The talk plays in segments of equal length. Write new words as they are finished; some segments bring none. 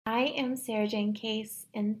I am Sarah Jane Case,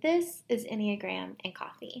 and this is Enneagram and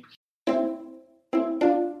Coffee.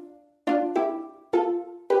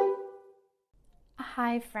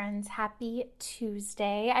 Hi, friends. Happy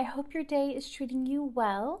Tuesday. I hope your day is treating you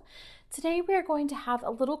well. Today, we are going to have a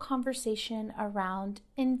little conversation around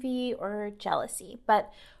envy or jealousy.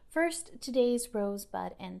 But first, today's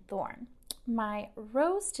rosebud and thorn. My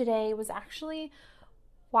rose today was actually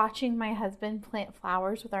watching my husband plant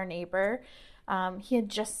flowers with our neighbor. He had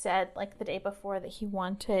just said, like the day before, that he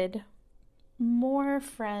wanted more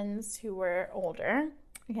friends who were older,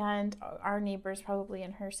 and our neighbor's probably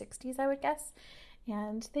in her 60s, I would guess.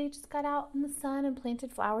 And they just got out in the sun and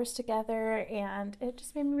planted flowers together, and it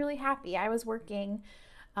just made me really happy. I was working,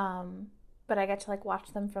 but I got to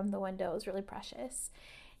watch them from the window. It was really precious.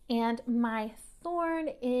 And my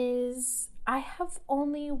thorn is I have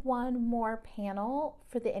only one more panel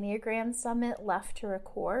for the Enneagram Summit left to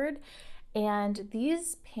record. And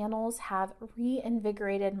these panels have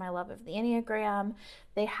reinvigorated my love of the Enneagram.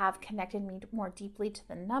 They have connected me more deeply to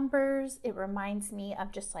the numbers. It reminds me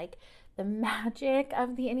of just the magic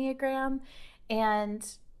of the Enneagram. And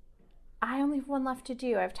I only have one left to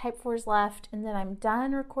do. I have type 4s left, and then I'm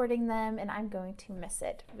done recording them, and I'm going to miss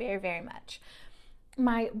it very, very much.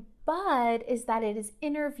 My bud is that it is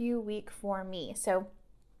interview week for me. So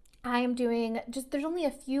I am doing there's only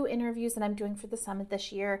a few interviews that I'm doing for the summit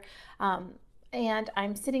this year. And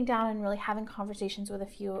I'm sitting down and really having conversations with a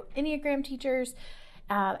few Enneagram teachers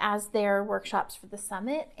as their workshops for the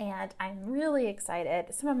summit. And I'm really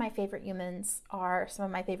excited. Some of my favorite humans are some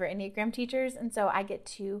of my favorite Enneagram teachers. And so I get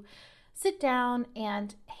to sit down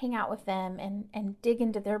and hang out with them and dig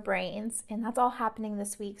into their brains. And that's all happening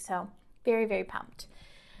this week. So very, very pumped.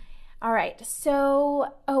 All right,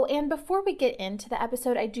 and before we get into the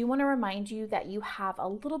episode, I do want to remind you that you have a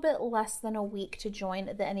little bit less than a week to join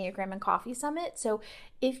the Enneagram and Coffee Summit. So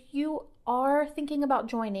if you are thinking about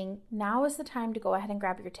joining, now is the time to go ahead and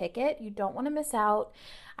grab your ticket. You don't want to miss out.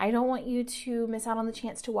 I don't want you to miss out on the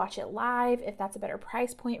chance to watch it live if that's a better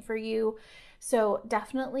price point for you. So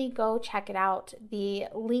definitely go check it out. The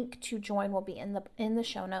link to join will be in the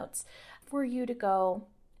show notes for you to go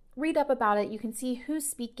read up about it. You can see who's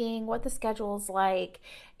speaking, what the schedule is like,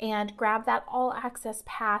 and grab that all access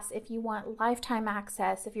pass if you want lifetime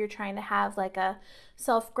access. If you're trying to have a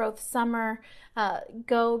self-growth summer,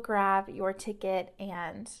 go grab your ticket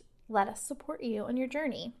and let us support you on your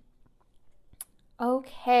journey.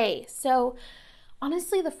 Okay, so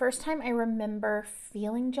honestly, the first time I remember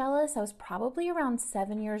feeling jealous, I was probably around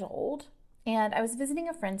 7 years old, and I was visiting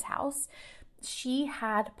a friend's house. She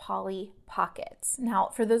had Polly Pockets.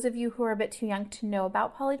 Now, for those of you who are a bit too young to know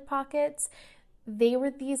about Polly Pockets, they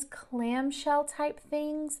were these clamshell type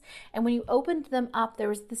things. And when you opened them up, there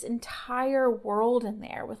was this entire world in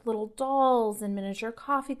there with little dolls and miniature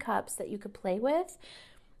coffee cups that you could play with.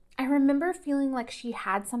 I remember feeling like she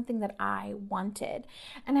had something that I wanted,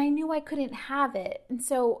 and I knew I couldn't have it. And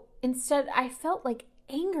so instead, I felt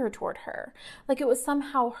anger toward her, like it was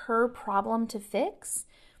somehow her problem to fix.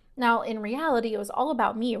 Now, in reality, it was all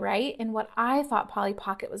about me, right? And what I thought Polly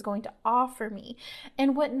Pocket was going to offer me,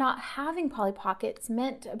 and what not having Polly Pockets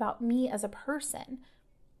meant about me as a person.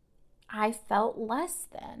 I felt less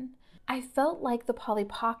than. I felt like the Polly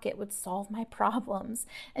Pocket would solve my problems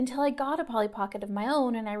until I got a Polly Pocket of my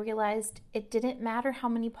own, and I realized it didn't matter how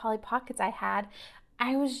many Polly Pockets I had.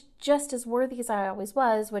 I was just as worthy as I always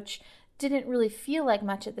was, which didn't really feel like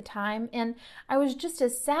much at the time, and I was just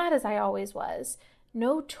as sad as I always was.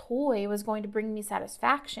 No toy was going to bring me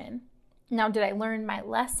satisfaction. Now, did I learn my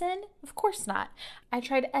lesson? Of course not. I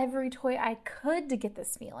tried every toy I could to get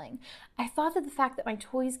this feeling. I thought that the fact that my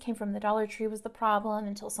toys came from the Dollar Tree was the problem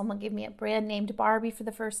until someone gave me a brand named Barbie for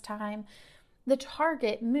the first time. The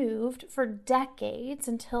target moved for decades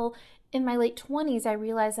until in my late 20s I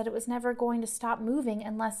realized that it was never going to stop moving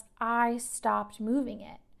unless I stopped moving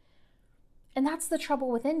it. And that's the trouble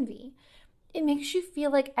with envy. It makes you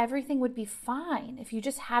feel like everything would be fine if you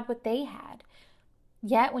just had what they had.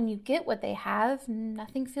 Yet when you get what they have,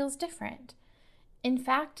 nothing feels different. In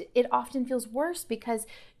fact, it often feels worse because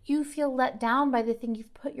you feel let down by the thing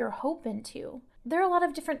you've put your hope into. There are a lot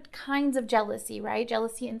of different kinds of jealousy, right?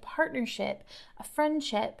 Jealousy in partnership, a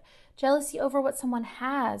friendship, jealousy over what someone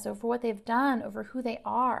has, over what they've done, over who they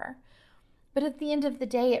are. But at the end of the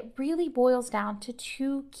day, it really boils down to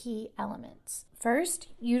two key elements. First,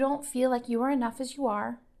 you don't feel like you are enough as you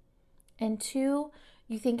are. And two,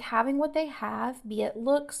 you think having what they have, be it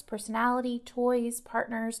looks, personality, toys,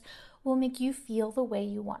 partners, will make you feel the way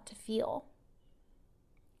you want to feel.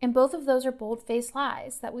 And both of those are bold-faced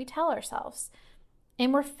lies that we tell ourselves.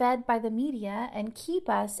 And we're fed by the media and keep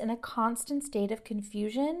us in a constant state of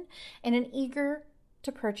confusion and an eager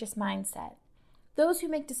to purchase mindset. Those who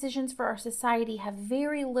make decisions for our society have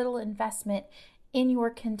very little investment in your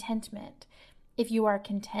contentment. If you are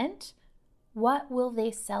content, what will they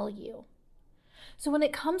sell you? So when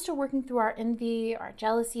it comes to working through our envy, our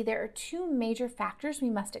jealousy, there are two major factors we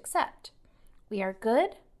must accept. We are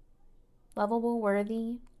good, lovable,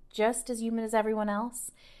 worthy, just as human as everyone else,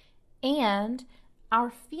 and our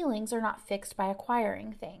feelings are not fixed by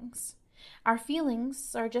acquiring things. Our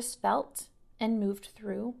feelings are just felt and moved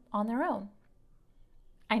through on their own.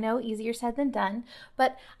 I know, easier said than done,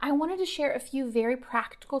 but I wanted to share a few very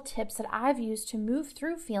practical tips that I've used to move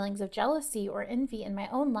through feelings of jealousy or envy in my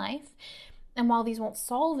own life. And while these won't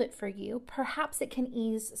solve it for you, perhaps it can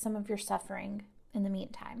ease some of your suffering in the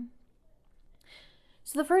meantime.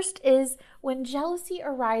 So the first is when jealousy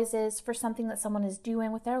arises for something that someone is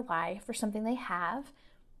doing with their life or something they have,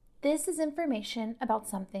 this is information about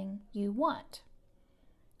something you want.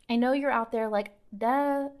 I know you're out there like,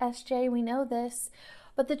 duh, SJ, we know this.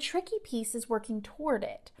 But the tricky piece is working toward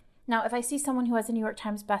it. Now, if I see someone who has a New York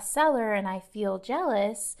Times bestseller and I feel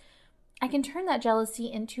jealous, I can turn that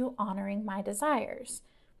jealousy into honoring my desires.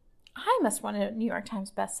 I must want a New York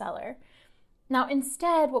Times bestseller. Now,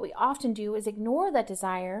 instead, what we often do is ignore that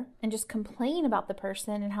desire and just complain about the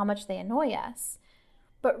person and how much they annoy us.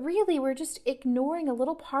 But really, we're just ignoring a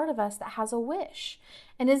little part of us that has a wish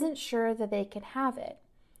and isn't sure that they can have it.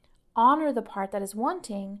 Honor the part that is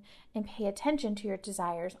wanting and pay attention to your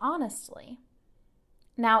desires honestly.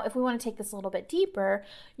 Now, if we want to take this a little bit deeper,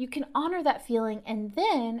 you can honor that feeling and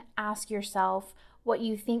then ask yourself what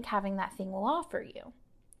you think having that thing will offer you.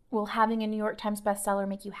 Will having a New York Times bestseller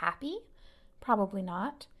make you happy? Probably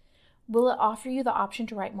not. Will it offer you the option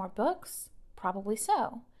to write more books? Probably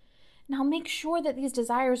so. Now, make sure that these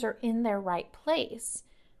desires are in their right place.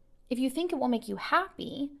 If you think it will make you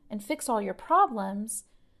happy and fix all your problems,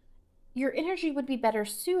 your energy would be better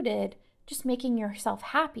suited just making yourself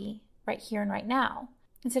happy right here and right now,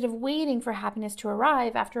 instead of waiting for happiness to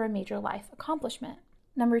arrive after a major life accomplishment.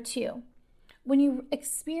 Number 2, when you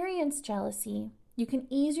experience jealousy, you can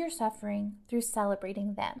ease your suffering through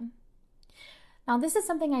celebrating them. Now, this is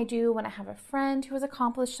something I do when I have a friend who has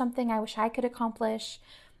accomplished something I wish I could accomplish.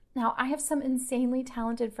 Now, I have some insanely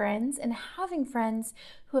talented friends, and having friends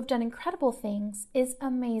who have done incredible things is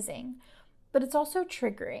amazing. But it's also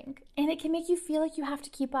triggering, and it can make you feel like you have to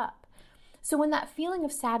keep up. So when that feeling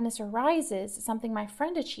of sadness arises, something my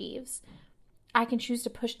friend achieves, I can choose to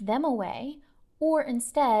push them away, or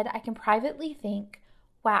instead I can privately think,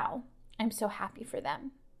 wow, I'm so happy for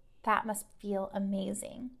them. That must feel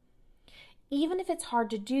amazing. Even if it's hard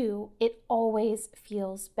to do, it always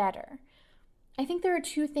feels better. I think there are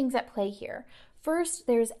two things at play here. First,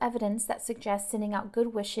 there's evidence that suggests sending out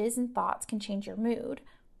good wishes and thoughts can change your mood.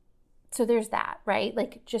 So there's that, right?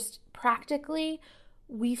 Like just practically,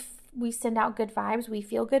 we send out good vibes, we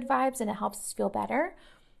feel good vibes, and it helps us feel better.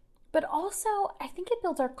 But also, I think it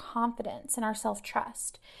builds our confidence and our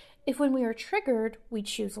self-trust. If when we are triggered, we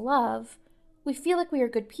choose love, we feel like we are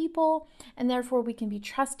good people, and therefore we can be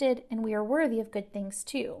trusted and we are worthy of good things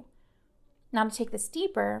too. Now, to take this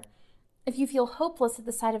deeper, if you feel hopeless at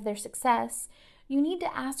the sight of their success, you need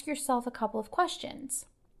to ask yourself a couple of questions.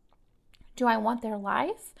 Do I want their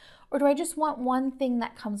life, or do I just want one thing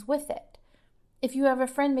that comes with it? If you have a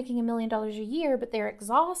friend making $1 million a year, but they're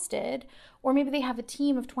exhausted, or maybe they have a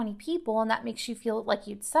team of 20 people and that makes you feel like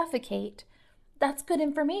you'd suffocate, that's good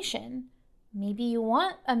information. Maybe you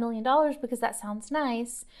want $1 million because that sounds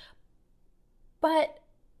nice, but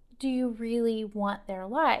do you really want their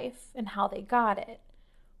life and how they got it?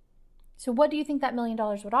 So what do you think that $1 million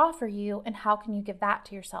would offer you, and how can you give that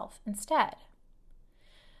to yourself instead?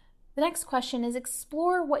 The next question is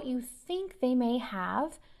explore what you think they may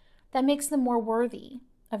have that makes them more worthy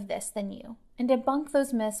of this than you, and debunk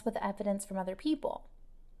those myths with evidence from other people.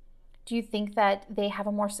 Do you think that they have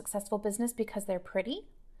a more successful business because they're pretty?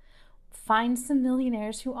 Find some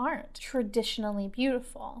millionaires who aren't traditionally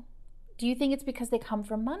beautiful. Do you think it's because they come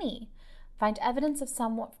from money? Find evidence of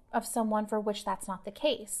someone for which that's not the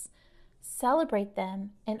case. Celebrate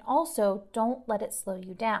them, and also don't let it slow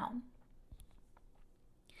you down.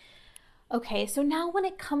 Okay, so now when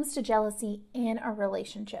it comes to jealousy in a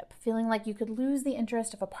relationship, feeling like you could lose the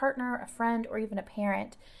interest of a partner, a friend, or even a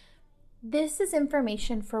parent, this is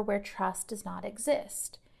information for where trust does not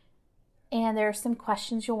exist. And there are some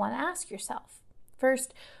questions you'll want to ask yourself.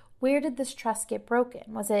 First, where did this trust get broken?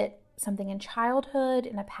 Was it something in childhood,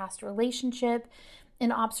 in a past relationship,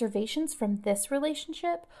 in observations from this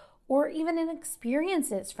relationship, or even in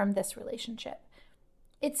experiences from this relationship?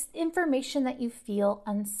 It's information that you feel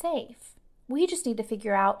unsafe. We just need to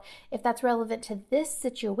figure out if that's relevant to this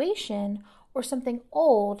situation or something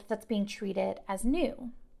old that's being treated as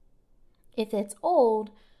new. If it's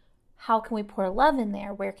old, how can we pour love in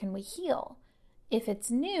there? Where can we heal? If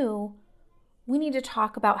it's new, we need to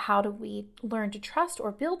talk about how do we learn to trust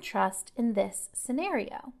or build trust in this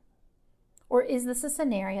scenario? Or is this a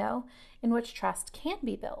scenario in which trust can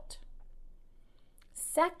be built?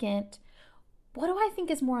 Second, what do I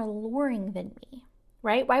think is more alluring than me,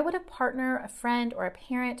 right? Why would a partner, a friend, or a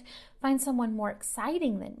parent find someone more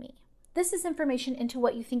exciting than me? This is information into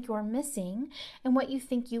what you think you're missing and what you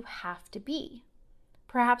think you have to be.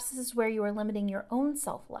 Perhaps this is where you are limiting your own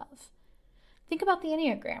self-love. Think about the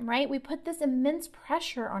Enneagram, right? We put this immense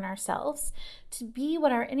pressure on ourselves to be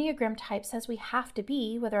what our Enneagram type says we have to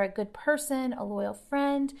be, whether a good person, a loyal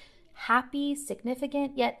friend, happy,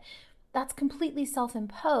 significant, yet that's completely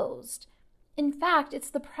self-imposed. In fact, it's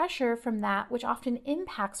the pressure from that which often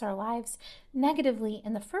impacts our lives negatively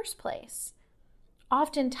in the first place.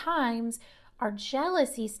 Oftentimes, our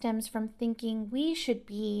jealousy stems from thinking we should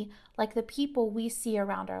be like the people we see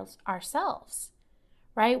around ourselves,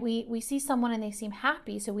 right? We see someone and they seem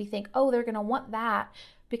happy, so we think, oh, they're going to want that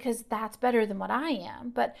because that's better than what I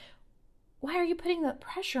am. But why are you putting that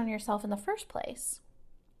pressure on yourself in the first place?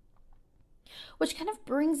 Which kind of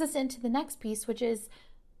brings us into the next piece, which is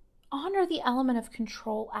honor the element of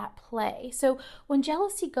control at play. So when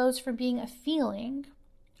jealousy goes from being a feeling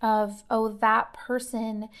of, oh, that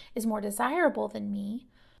person is more desirable than me,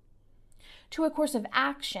 to a course of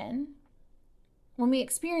action, when we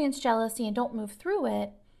experience jealousy and don't move through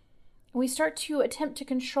it, we start to attempt to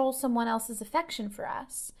control someone else's affection for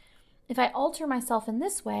us. If I alter myself in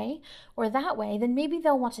this way or that way, then maybe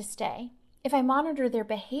they'll want to stay. If I monitor their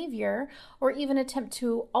behavior or even attempt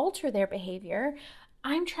to alter their behavior,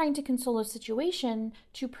 I'm trying to console a situation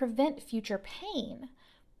to prevent future pain.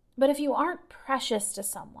 But if you aren't precious to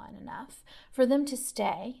someone enough for them to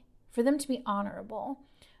stay, for them to be honorable,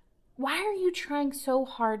 why are you trying so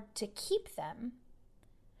hard to keep them?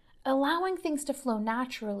 Allowing things to flow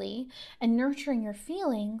naturally and nurturing your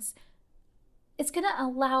feelings, it's going to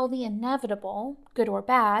allow the inevitable, good or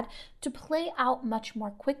bad, to play out much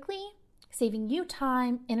more quickly, saving you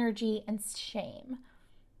time, energy, and shame.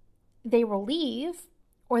 They will leave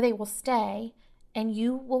or they will stay, and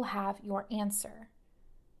you will have your answer.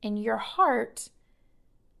 And your heart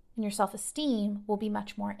and your self-esteem will be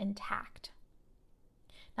much more intact.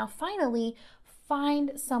 Now, finally,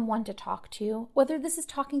 find someone to talk to, whether this is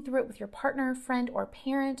talking through it with your partner, friend, or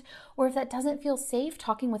parent, or if that doesn't feel safe,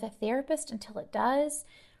 talking with a therapist until it does.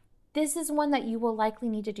 This is one that you will likely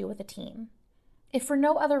need to do with a team. If for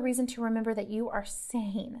no other reason, to remember that you are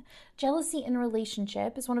sane. Jealousy in a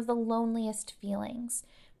relationship is one of the loneliest feelings.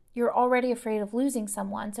 You're already afraid of losing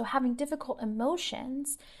someone, so having difficult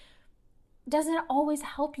emotions doesn't always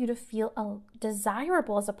help you to feel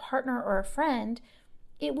desirable as a partner or a friend.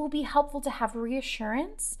 It will be helpful to have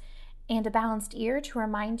reassurance and a balanced ear to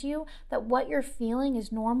remind you that what you're feeling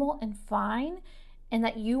is normal and fine and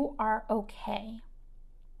that you are okay.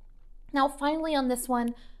 Now, finally on this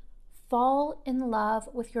one, fall in love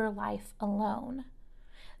with your life alone.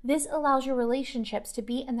 This allows your relationships to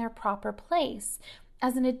be in their proper place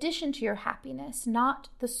as an addition to your happiness, not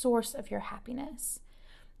the source of your happiness.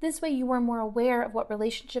 This way you are more aware of what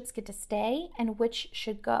relationships get to stay and which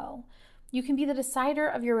should go. You can be the decider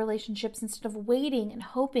of your relationships instead of waiting and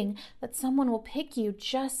hoping that someone will pick you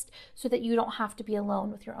just so that you don't have to be alone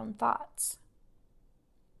with your own thoughts.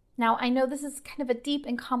 Now, I know this is kind of a deep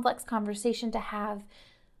and complex conversation to have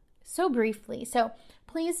so briefly, so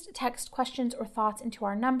please text questions or thoughts into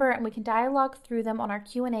our number and we can dialogue through them on our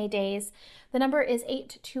Q&A days. The number is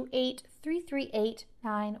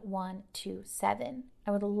 828-338-9127.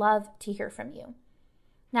 I would love to hear from you.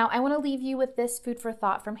 Now, I want to leave you with this food for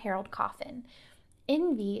thought from Harold Coffin.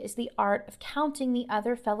 Envy is the art of counting the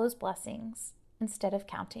other fellow's blessings instead of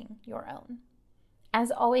counting your own. As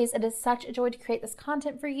always, it is such a joy to create this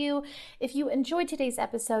content for you. If you enjoyed today's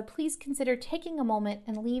episode, please consider taking a moment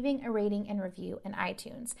and leaving a rating and review in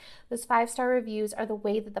iTunes. Those 5-star reviews are the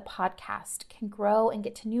way that the podcast can grow and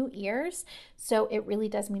get to new ears, so it really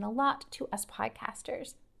does mean a lot to us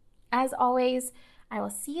podcasters. As always, I will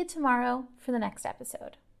see you tomorrow for the next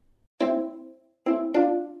episode.